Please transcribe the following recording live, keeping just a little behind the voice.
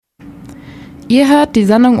Ihr hört die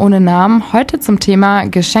Sendung ohne Namen, heute zum Thema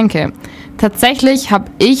Geschenke. Tatsächlich habe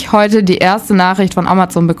ich heute die erste Nachricht von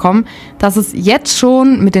Amazon bekommen, dass es jetzt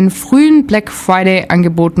schon mit den frühen Black Friday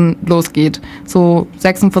Angeboten losgeht. So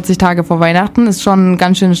 46 Tage vor Weihnachten ist schon ein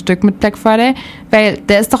ganz schönes Stück mit Black Friday, weil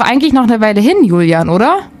der ist doch eigentlich noch eine Weile hin, Julian,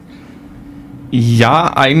 oder?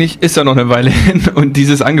 Ja, eigentlich ist er noch eine Weile hin und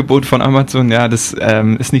dieses Angebot von Amazon, ja, das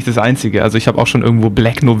ist nicht das einzige. Also ich habe auch schon irgendwo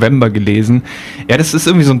Black November gelesen. Ja, das ist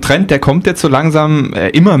irgendwie so ein Trend, der kommt jetzt so langsam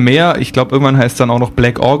immer mehr. Ich glaube, irgendwann heißt es dann auch noch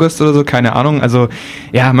Black August oder so, keine Ahnung. Also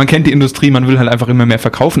ja, man kennt die Industrie, man will halt einfach immer mehr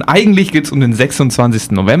verkaufen. Eigentlich geht's um den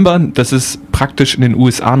 26. November. Das ist praktisch in den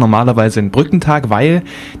USA normalerweise ein Brückentag, weil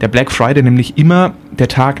der Black Friday nämlich immer der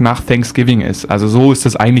Tag nach Thanksgiving ist. Also so ist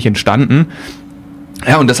das eigentlich entstanden.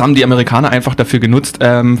 Ja, und das haben die Amerikaner einfach dafür genutzt,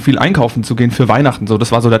 viel einkaufen zu gehen für Weihnachten. So,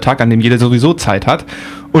 das war so der Tag, an dem jeder sowieso Zeit hat.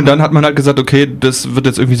 Und dann hat man halt gesagt, okay, das wird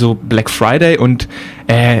jetzt irgendwie so Black Friday und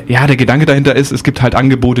ja, der Gedanke dahinter ist, es gibt halt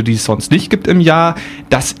Angebote, die es sonst nicht gibt im Jahr.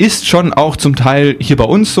 Das ist schon auch zum Teil hier bei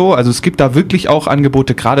uns so. Also es gibt da wirklich auch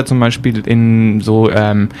Angebote, gerade zum Beispiel in so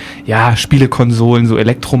ja, Spielekonsolen, so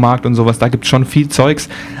Elektromarkt und sowas, da gibt's schon viel Zeugs,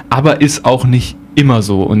 aber ist auch nicht immer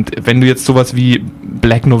so. Und wenn du jetzt sowas wie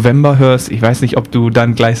Black November hörst, ich weiß nicht, ob du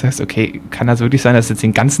dann gleich sagst, okay, kann das wirklich sein, dass es jetzt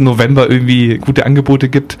den ganzen November irgendwie gute Angebote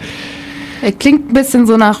gibt? Klingt ein bisschen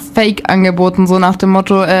so nach Fake-Angeboten, so nach dem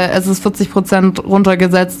Motto, es ist 40%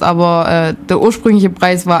 runtergesetzt, aber der ursprüngliche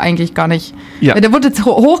Preis war eigentlich gar nicht. Ja. Der wurde jetzt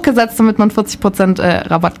hochgesetzt, damit man 40%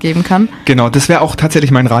 Rabatt geben kann. Genau, das wäre auch tatsächlich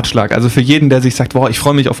mein Ratschlag. Also für jeden, der sich sagt, boah, ich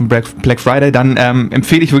freue mich auf den Black Friday, dann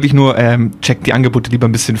empfehle ich wirklich nur, checkt die Angebote lieber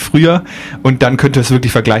ein bisschen früher und dann könnt ihr es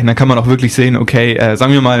wirklich vergleichen. Dann kann man auch wirklich sehen, okay,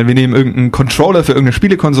 sagen wir mal, wir nehmen irgendeinen Controller für irgendeine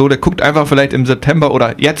Spielekonsole, guckt einfach vielleicht im September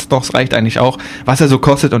oder jetzt noch, es reicht eigentlich auch, was er so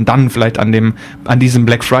kostet und dann vielleicht an diesem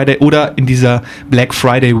Black Friday oder in dieser Black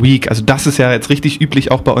Friday Week. Also das ist ja jetzt richtig üblich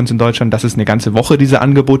auch bei uns in Deutschland, dass es eine ganze Woche diese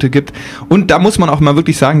Angebote gibt. Und da muss man auch mal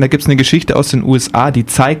wirklich sagen, da gibt es eine Geschichte aus den USA, die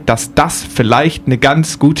zeigt, dass das vielleicht eine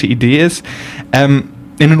ganz gute Idee ist.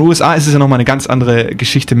 In den USA ist es ja nochmal eine ganz andere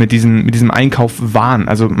Geschichte mit diesem Einkauf Waren.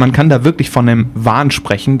 Also man kann da wirklich von einem Wahn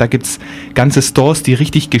sprechen. Da gibt's ganze Stores, die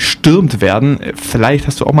richtig gestürmt werden. Vielleicht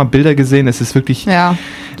hast du auch mal Bilder gesehen. Es ist wirklich,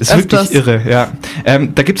 ist wirklich irre. Ja.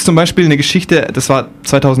 Da gibt's zum Beispiel eine Geschichte, das war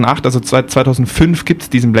 2008, also 2005 gibt's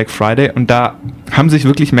diesen Black Friday und da haben sich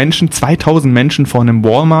wirklich 2000 Menschen vor einem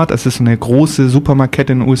Walmart, das ist so eine große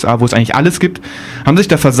Supermarktkette in den USA, wo es eigentlich alles gibt, haben sich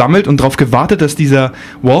da versammelt und darauf gewartet, dass dieser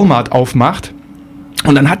Walmart aufmacht.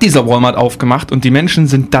 Und dann hat dieser Walmart aufgemacht und die Menschen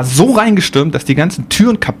sind da so reingestürmt, dass die ganzen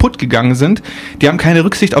Türen kaputt gegangen sind. Die haben keine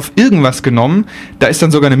Rücksicht auf irgendwas genommen. Da ist dann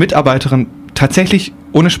sogar eine Mitarbeiterin tatsächlich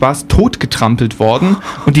ohne Spaß totgetrampelt worden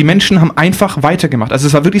und die Menschen haben einfach weitergemacht. Also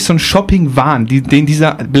es war wirklich so ein Shopping-Wahn, den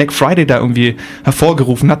dieser Black Friday da irgendwie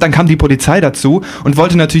hervorgerufen hat. Dann kam die Polizei dazu und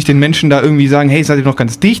wollte natürlich den Menschen da irgendwie sagen, hey, seid ihr noch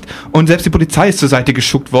ganz dicht? Und selbst die Polizei ist zur Seite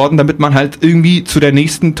geschuckt worden, damit man halt irgendwie zu der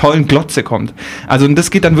nächsten tollen Glotze kommt. Also und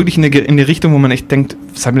das geht dann wirklich in eine Richtung, wo man echt denkt,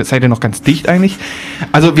 seid ihr noch ganz dicht eigentlich?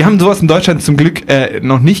 Also wir haben sowas in Deutschland zum Glück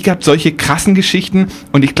noch nicht gehabt, solche krassen Geschichten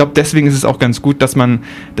und ich glaube, deswegen ist es auch ganz gut, dass man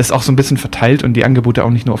das auch so ein bisschen verteilt und die Angebote auch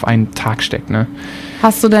nicht nur auf einen Tag steckt, ne?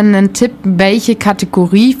 Hast du denn einen Tipp, welche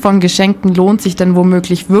Kategorie von Geschenken lohnt sich denn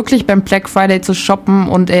womöglich wirklich beim Black Friday zu shoppen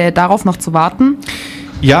und darauf noch zu warten?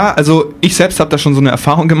 Ja, also ich selbst habe da schon so eine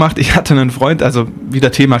Erfahrung gemacht. Ich hatte einen Freund, also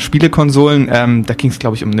wieder Thema Spielekonsolen, da ging es,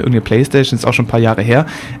 glaube ich, um irgendeine Playstation, ist auch schon ein paar Jahre her.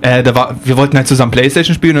 Wir wollten halt zusammen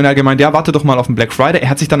Playstation spielen und er hat gemeint, ja, warte doch mal auf den Black Friday. Er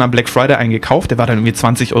hat sich dann am Black Friday einen gekauft, der war dann irgendwie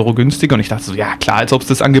 20 € günstiger und ich dachte so, ja klar, als ob es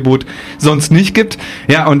das Angebot sonst nicht gibt.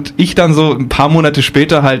 Ja, und ich dann so ein paar Monate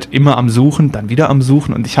später halt immer am Suchen, dann wieder am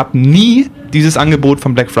Suchen und ich habe nie dieses Angebot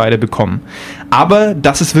vom Black Friday bekommen. Aber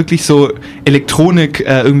das ist wirklich so Elektronik,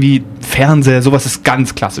 irgendwie Fernseher, sowas ist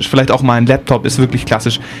ganz klassisch. Vielleicht auch mal ein Laptop ist wirklich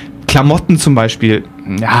klassisch. Klamotten zum Beispiel,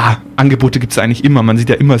 ja, Angebote gibt es eigentlich immer. Man sieht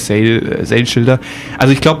ja immer Sale-Schilder.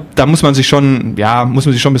 Also ich glaube, da muss man sich schon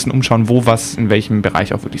ein bisschen umschauen, wo was in welchem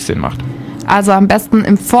Bereich auch wirklich Sinn macht. Also am besten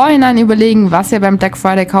im Vorhinein überlegen, was ihr beim Black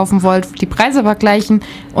Friday kaufen wollt, die Preise vergleichen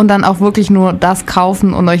und dann auch wirklich nur das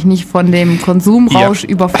kaufen und euch nicht von dem Konsumrausch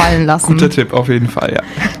überfallen lassen. Guter Tipp, auf jeden Fall, ja.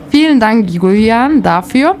 Vielen Dank, Julian,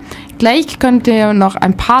 dafür. Gleich könnt ihr noch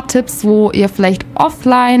ein paar Tipps, wo ihr vielleicht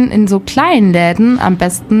offline in so kleinen Läden am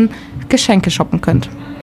besten Geschenke shoppen könnt.